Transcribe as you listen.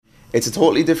It's a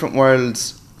totally different world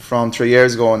from 3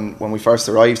 years ago and when we first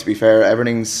arrived. To be fair,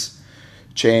 everything's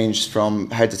changed from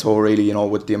head to toe, really.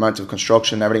 With the amount of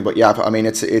construction and everything. But yeah, I mean,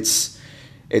 it's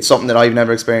something that I've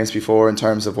never experienced before in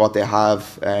terms of what they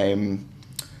have,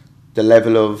 the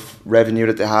level of revenue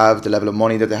that they have, the level of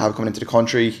money that they have coming into the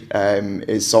country,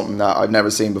 is something that I've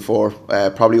never seen before.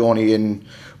 Probably only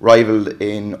rivaled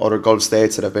in other Gulf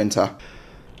states that I've been to.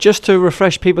 Just to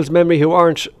refresh people's memory who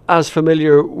aren't as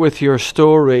familiar with your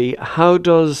story, how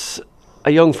does a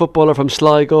young footballer from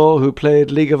Sligo who played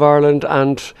League of Ireland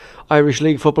and Irish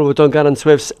League football with Dungannon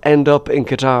Swifts end up in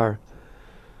Qatar?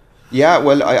 Yeah,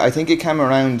 well, I think it came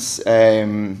around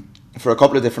for a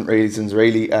couple of different reasons,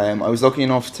 really. I was lucky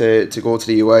enough to go to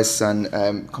the US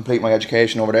and complete my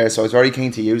education over there, so I was very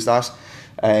keen to use that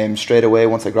straight away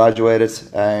once I graduated.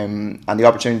 And the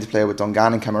opportunity to play with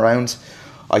Dungannon came around.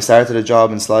 I started a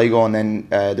job in Sligo, and then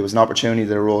there was an opportunity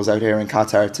that arose out here in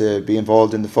Qatar to be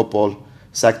involved in the football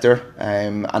sector.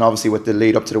 And obviously with the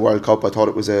lead up to the World Cup, I thought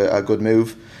it was a good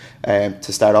move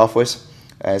to start off with.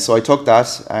 So I took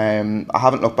that. I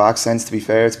haven't looked back since, to be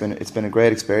fair. It's been a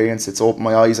great experience. It's opened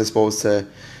my eyes, I suppose, to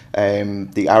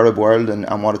the Arab world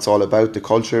and what it's all about, the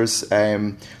cultures.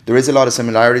 There is a lot of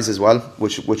similarities as well,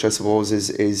 which I suppose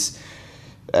is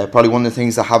probably one of the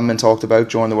things that haven't been talked about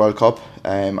during the World Cup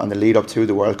and the lead up to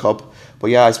the World Cup. But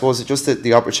yeah, I suppose it's just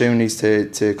the opportunities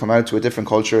to come out to a different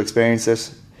culture, experience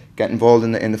it, get involved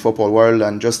in the football world,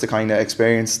 and just to kind of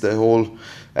experience the whole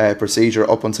procedure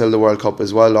up until the World Cup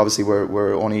as well. Obviously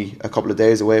we're only a couple of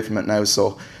days away from it now,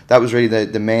 so that was really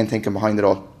the main thinking behind it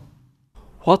all.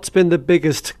 What's been the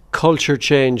biggest culture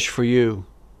change for you?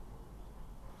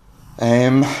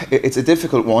 It's a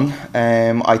difficult one.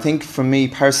 I think for me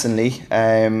personally,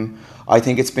 I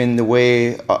think it's been the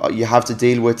way you have to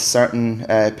deal with certain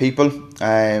people,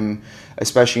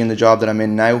 especially in the job that I'm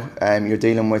in now. You're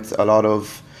dealing with a lot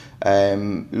of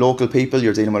local people.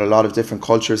 You're dealing with a lot of different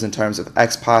cultures in terms of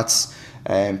expats,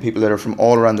 people that are from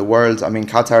all around the world. I mean,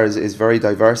 Qatar is very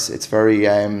diverse. It's very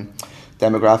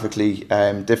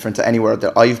demographically different to anywhere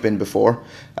that I've been before,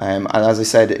 and as I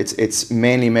said, it's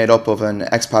mainly made up of an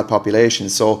expat population.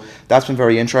 So that's been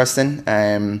very interesting.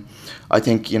 I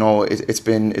think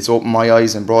it's opened my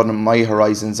eyes and broadened my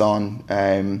horizons on.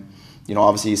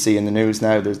 Obviously you see in the news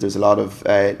now there's a lot of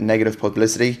negative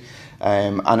publicity,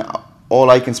 and all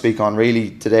I can speak on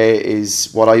really today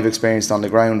is what I've experienced on the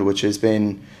ground, which has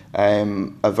been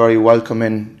a very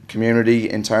welcoming community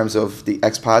in terms of the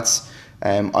expats.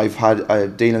 I've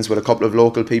had dealings with a couple of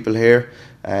local people here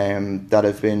that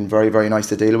have been very, very nice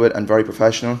to deal with and very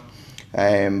professional.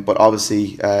 But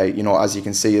obviously, as you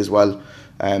can see as well,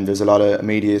 there's a lot of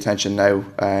media attention now.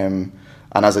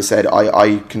 And as I said,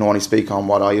 I can only speak on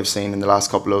what I have seen in the last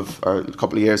couple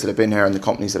of years that I've been here and the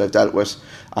companies that I've dealt with.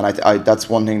 And I that's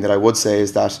one thing that I would say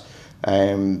is that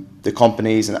the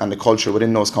companies and the culture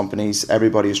within those companies,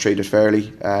 everybody is treated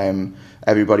fairly.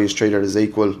 Everybody is treated as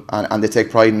equal, and they take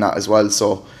pride in that as well.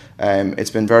 So it's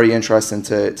been very interesting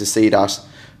to see that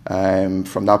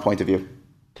from that point of view.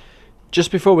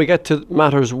 Just before we get to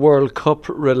matters World Cup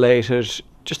related,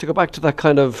 just to go back to that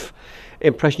kind of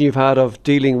impression you've had of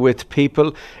dealing with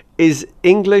people, is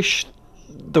English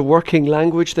the working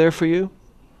language there for you?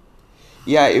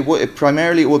 Yeah, it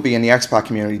would be in the expat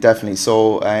community, definitely.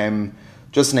 So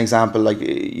just an example, like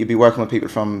you'd be working with people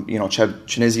from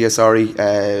Tunisia,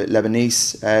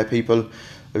 Lebanese people.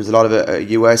 There's a lot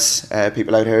of US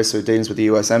people out here, so dealings with the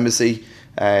US embassy.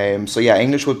 So yeah,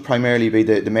 English would primarily be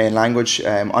the main language.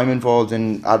 I'm involved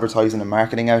in advertising and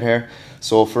marketing out here.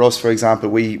 So for us, for example,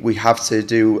 we have to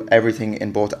do everything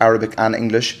in both Arabic and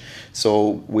English.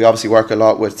 So we obviously work a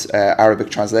lot with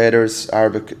Arabic translators,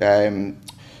 Arabic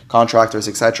contractors,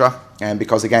 etc. And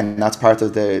because again, that's part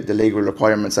of the legal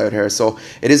requirements out here. So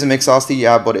it is a mix, Austin,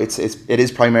 yeah, but it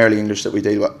is primarily English that we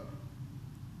deal with.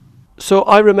 So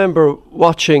I remember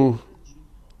watching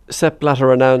Sepp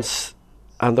Blatter announce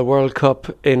and the World Cup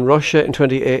in Russia in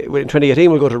 2018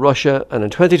 we'll go to Russia, and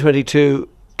in 2022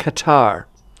 Qatar.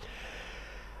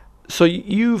 So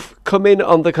you've come in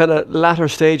on the kind of latter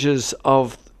stages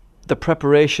of the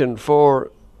preparation for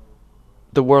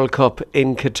the World Cup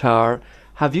in Qatar.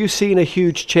 Have you seen a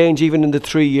huge change even in the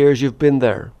 3 years you've been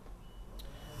there?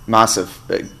 Massive.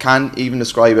 Can't even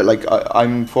describe it. Like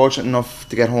I'm fortunate enough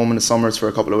to get home in the summers for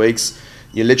a couple of weeks.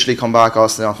 You literally come back,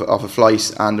 Austin, off a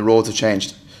flight, and the roads have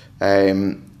changed.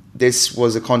 This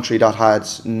was a country that had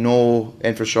no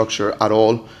infrastructure at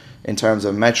all in terms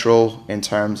of metro, in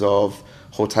terms of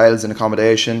hotels and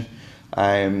accommodation.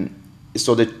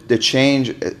 So the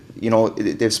change,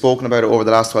 they've spoken about it over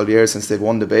the last 12 years since they've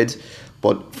won the bid.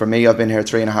 But for me, I've been here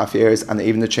 3.5 years, and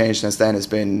even the change since then has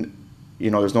been,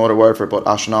 there's no other word for it but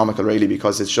astronomical, really,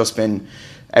 because it's just been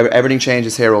everything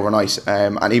changes here overnight,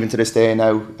 and even to this day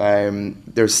now,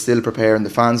 they're still preparing the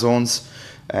fan zones,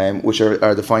 which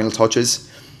are the final touches.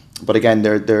 But again,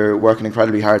 they're working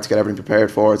incredibly hard to get everything prepared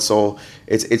for it. So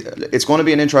it's going to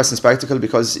be an interesting spectacle,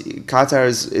 because Qatar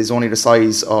is only the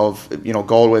size of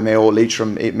Galway, Mayo,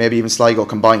 Leitrim, maybe even Sligo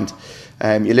combined.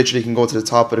 You literally can go to the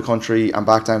top of the country and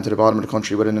back down to the bottom of the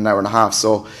country within an hour and a half.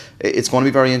 So it's going to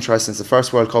be very interesting. It's the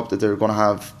first World Cup that they're going to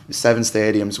have 7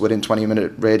 stadiums within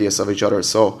 20-minute radius of each other.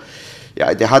 So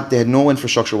yeah, they had no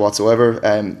infrastructure whatsoever.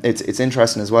 It's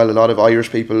interesting as well. A lot of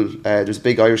Irish people, there's a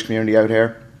big Irish community out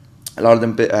here. A lot of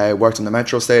them worked on the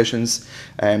metro stations,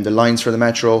 the lines for the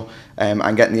metro,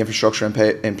 and getting the infrastructure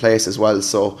in place as well.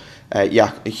 So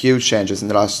huge changes in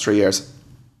the last 3 years.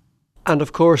 And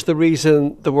of course, the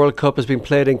reason the World Cup has been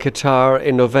played in Qatar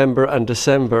in November and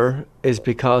December is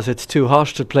because it's too hot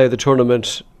to play the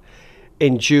tournament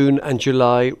in June and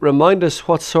July. Remind us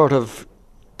what sort of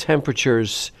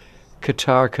temperatures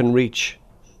Qatar can reach.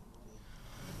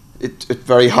 It's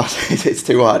very hot. It's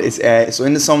too hot. So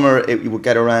in the summer it would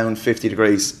get around 50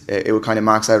 degrees. It would kind of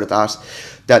max out at that.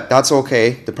 That's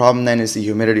okay. The problem then is the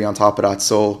humidity on top of that.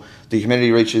 So the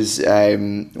humidity reaches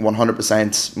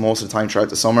 100% most of the time throughout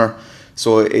the summer.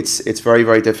 So it's very,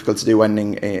 very difficult to do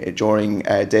anything during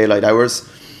daylight hours.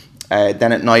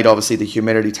 Then at night, obviously, the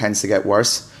humidity tends to get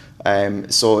worse.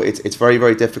 So it's very,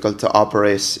 very difficult to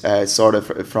operate sort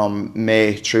of from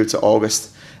May through to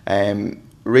August.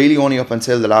 Really only up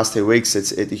until the last 2 weeks,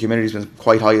 the humidity's been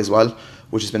quite high as well,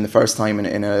 which has been the first time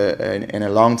in a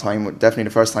long time, definitely the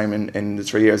first time in the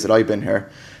 3 years that I've been here,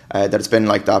 that it's been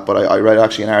like that. But I read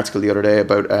actually an article the other day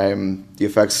about the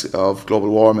effects of global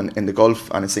warming in the Gulf,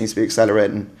 and it seems to be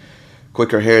accelerating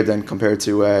quicker here than compared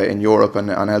to in Europe and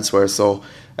elsewhere. So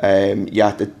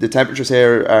the temperatures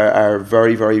here are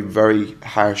very, very, very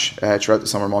harsh throughout the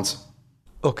summer months.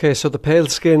 Okay, so the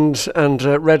pale-skinned and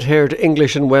red-haired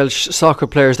English and Welsh soccer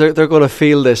players, they're going to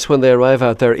feel this when they arrive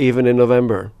out there, even in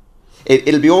November.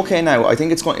 It'll be okay now. I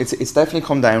think it's definitely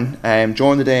come down.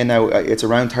 During the day now, it's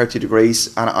around 30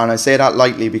 degrees, and I say that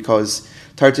lightly because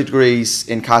 30 degrees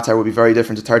in Qatar would be very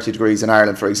different to 30 degrees in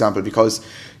Ireland, for example, because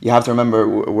you have to remember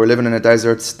we're living in a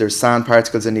desert. There's sand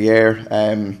particles in the air,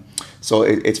 so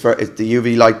the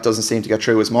UV light doesn't seem to get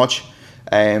through as much.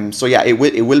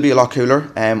 It will be a lot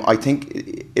cooler. I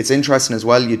think it's interesting as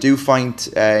well. You do find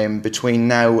between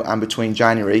now and between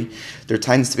January, there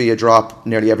tends to be a drop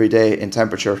nearly every day in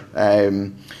temperature.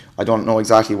 I don't know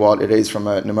exactly what it is from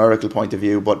a numerical point of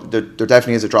view, but there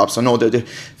definitely is a drop. So no, the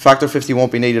factor 50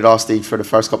 won't be needed, Osti, for the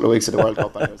first couple of weeks of the World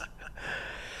Cup. Anyways.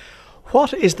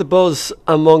 What is the buzz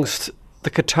amongst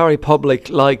the Qatari public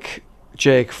like,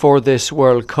 Jake, for this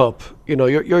World Cup?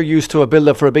 You're used to a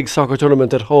build-up for a big soccer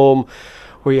tournament at home,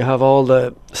 where you have all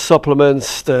the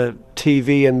supplements, the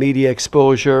TV and media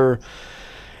exposure,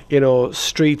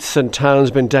 streets and towns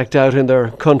been decked out in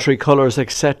their country colours,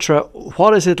 etc.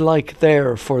 What is it like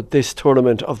there for this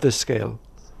tournament of this scale?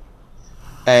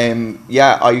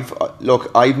 I've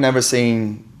never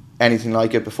seen anything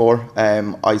like it before.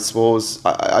 I suppose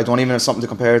I don't even have something to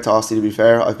compare it to, Austin, to be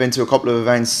fair. I've been to a couple of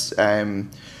events.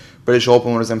 British Open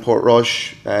when I was in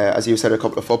Portrush, as you said, a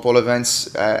couple of football events,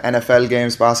 NFL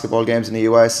games, basketball games in the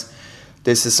US.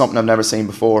 This is something I've never seen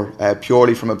before,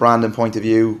 purely from a branding point of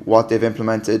view, what they've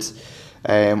implemented.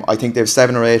 I think they have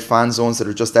 7 or 8 fan zones that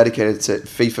are just dedicated to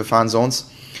FIFA fan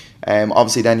zones.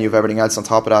 Obviously then you have everything else on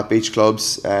top of that, beach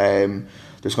clubs.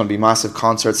 There's going to be massive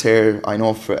concerts here. I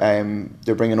know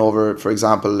they're bringing over, for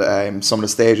example, some of the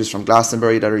stages from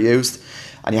Glastonbury that are used.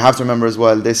 And you have to remember as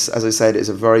well, this, as I said, is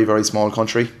a very, very small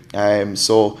country.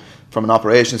 So from an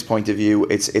operations point of view,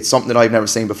 it's something that I've never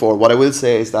seen before. What I will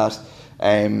say is that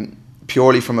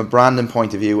purely from a branding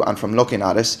point of view and from looking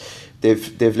at it,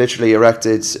 they've literally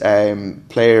erected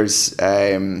players'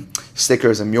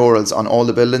 stickers and murals on all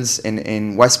the buildings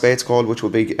in West Bay, it's called, which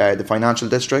will be the financial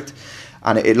district.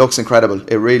 And it looks incredible.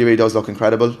 It really, really does look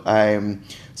incredible. In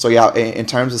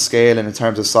terms of scale and in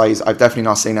terms of size, I've definitely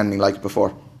not seen anything like it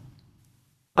before.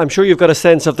 I'm sure you've got a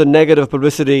sense of the negative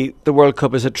publicity the World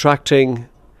Cup is attracting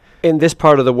in this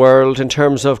part of the world in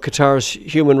terms of Qatar's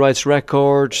human rights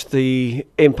record, the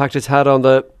impact it's had on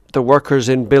the workers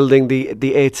in building the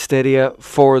 8th stadia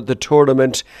for the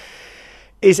tournament.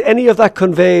 Is any of that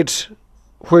conveyed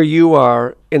where you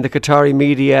are in the Qatari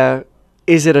media?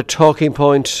 Is it a talking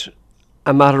point,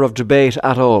 a matter of debate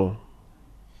at all?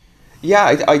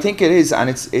 Yeah, I think it is, and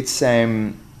it's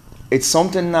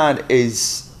something that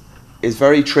is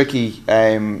very tricky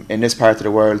in this part of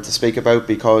the world to speak about,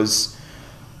 because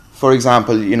for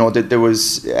example, that there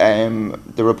was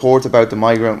the report about the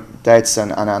migrant deaths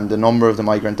and the number of the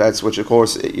migrant deaths, which of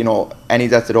course, any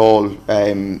death at all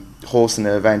hosting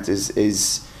an event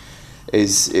is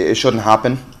it shouldn't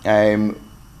happen.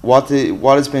 What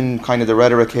has been kind of the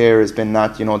rhetoric here has been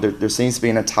that there seems to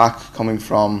be an attack coming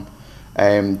from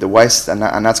the West,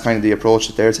 and that's kind of the approach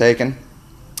that they're taking.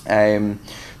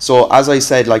 So as I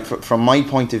said, like from my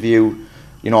point of view,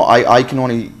 I can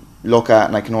only look at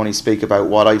and I can only speak about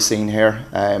what I've seen here.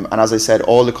 And as I said,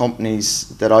 all the companies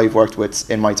that I've worked with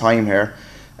in my time here,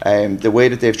 the way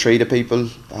that they've treated people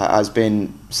has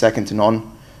been second to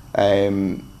none.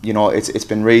 It's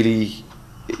been really,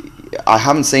 I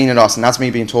haven't seen it, and that's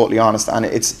me being totally honest. And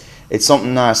it's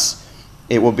something that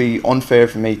it would be unfair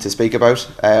for me to speak about.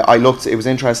 It was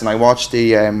interesting. I watched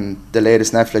the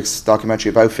latest Netflix documentary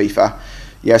about FIFA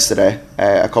yesterday,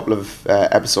 a couple of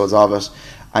episodes of it.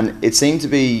 And it seemed to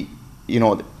be,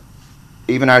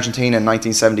 even Argentina in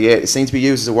 1978, it seemed to be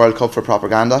used as a World Cup for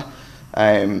propaganda.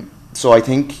 So I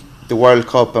think the World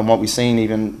Cup and what we've seen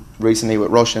even recently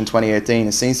with Russia in 2018,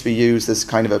 it seems to be used as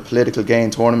kind of a political gain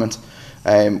tournament,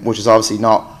 which is obviously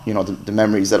not, the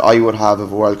memories that I would have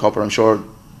of a World Cup, or I'm sure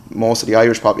most of the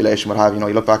Irish population would have. You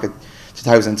look back at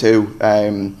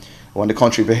 2002, when the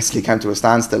country basically came to a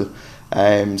standstill.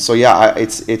 So yeah,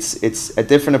 it's a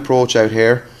different approach out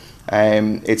here.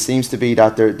 It seems to be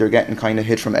that they're getting kind of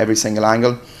hit from every single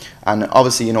angle, and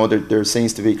obviously there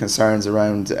seems to be concerns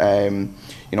around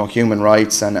human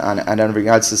rights and everything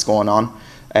else that's going on.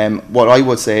 What I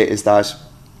would say is that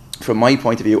from my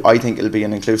point of view, I think it'll be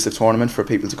an inclusive tournament for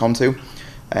people to come to.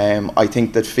 I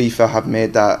think that FIFA have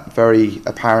made that very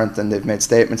apparent, and they've made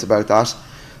statements about that.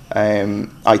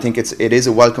 I think it is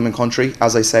a welcoming country.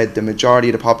 As I said, the majority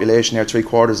of the population here,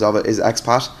 3/4 of it, is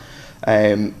expat.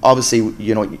 Obviously,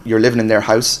 you're living in their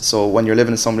house, so when you're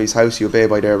living in somebody's house, you obey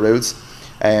by their rules.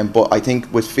 But I think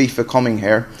with FIFA coming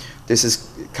here, this is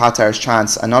Qatar's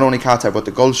chance, and not only Qatar, but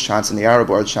the Gulf's chance and the Arab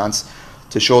world's chance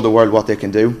to show the world what they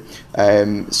can do.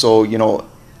 So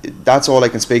that's all I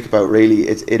can speak about, really.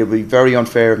 It'll be very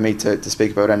unfair of me to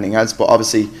speak about anything else, but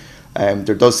obviously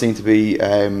there does seem to be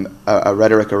a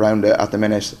rhetoric around it at the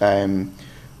minute,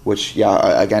 which,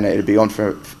 again, it'd be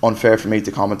unfair for me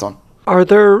to comment on. Are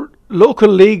there local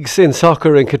leagues in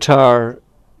soccer in Qatar,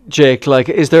 Jake? Like,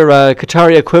 is there a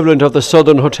Qatari equivalent of the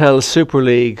Southern Hotel Super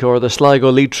League or the Sligo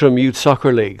Leitrim Youth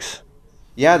Soccer Leagues?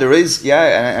 Yeah, there is. Yeah,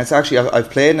 and it's actually, I've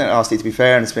played in it, Austin, to be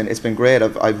fair, and it's been great.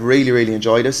 I've really, really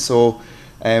enjoyed it. So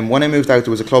when I moved out,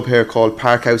 there was a club here called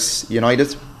Parkhouse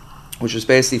United, which was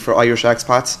basically for Irish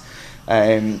expats.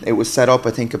 It was set up,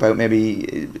 I think, about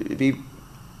maybe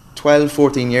 12,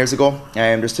 14 years ago.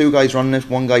 There's two guys running it,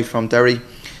 one guy from Derry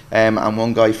and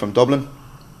one guy from Dublin.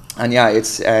 And yeah,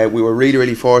 we were really,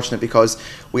 really fortunate because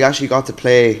we actually got to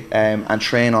play and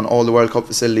train on all the World Cup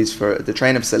facilities, for the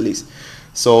training facilities.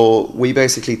 So we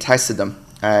basically tested them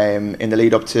in the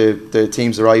lead up to the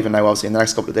teams arriving now, obviously in the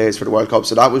next couple of days for the World Cup.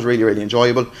 So that was really, really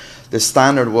enjoyable. The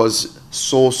standard was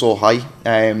so high.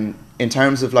 In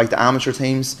terms of like the amateur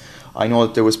teams, I know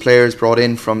that there was players brought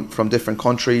in from different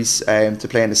countries to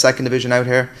play in the second division out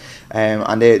here,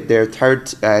 and their third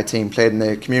team played in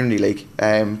the Community League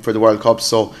for the World Cup.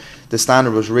 So the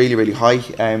standard was really, really high.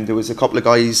 There was a couple of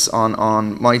guys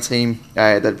on my team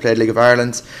that played League of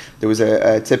Ireland. There was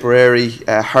a Tipperary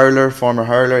hurler, former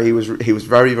hurler. He was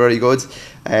very, very good.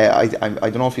 I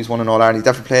don't know if he's won an All Ireland. He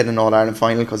definitely played in an All Ireland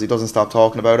final because he doesn't stop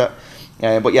talking about it.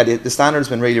 But yeah, the standard's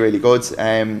been really, really good,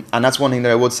 and that's one thing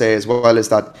that I would say as well, is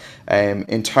that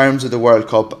in terms of the World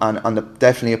Cup, and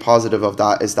definitely a positive of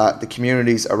that, is that the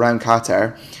communities around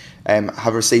Qatar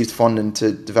have received funding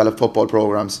to develop football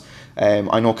programmes.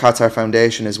 I know Qatar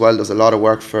Foundation as well does a lot of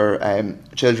work for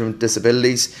children with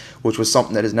disabilities, which was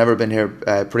something that has never been here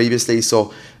previously.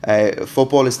 So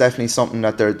football is definitely something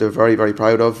that they're very, very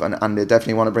proud of, and they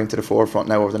definitely want to bring to the forefront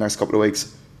now over the next couple of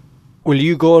weeks. Will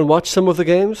you go and watch some of the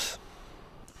games?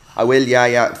 I will,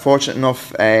 yeah. Fortunate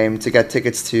enough to get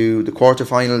tickets to the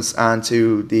quarterfinals and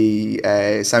to the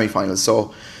semi-finals.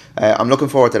 So I'm looking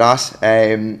forward to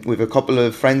that. We have a couple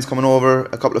of friends coming over,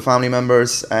 a couple of family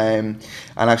members, and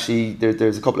actually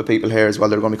there's a couple of people here as well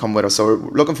that are going to be coming with us. So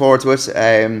we're looking forward to it.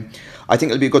 I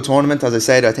think it'll be a good tournament. As I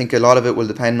said, I think a lot of it will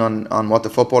depend on what the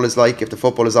football is like. If the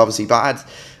football is obviously bad,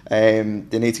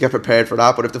 they need to get prepared for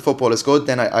that. But if the football is good,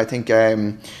 then I think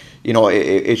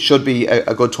it should be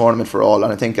a good tournament for all.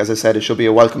 And I think, as I said, it should be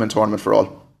a welcoming tournament for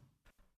all.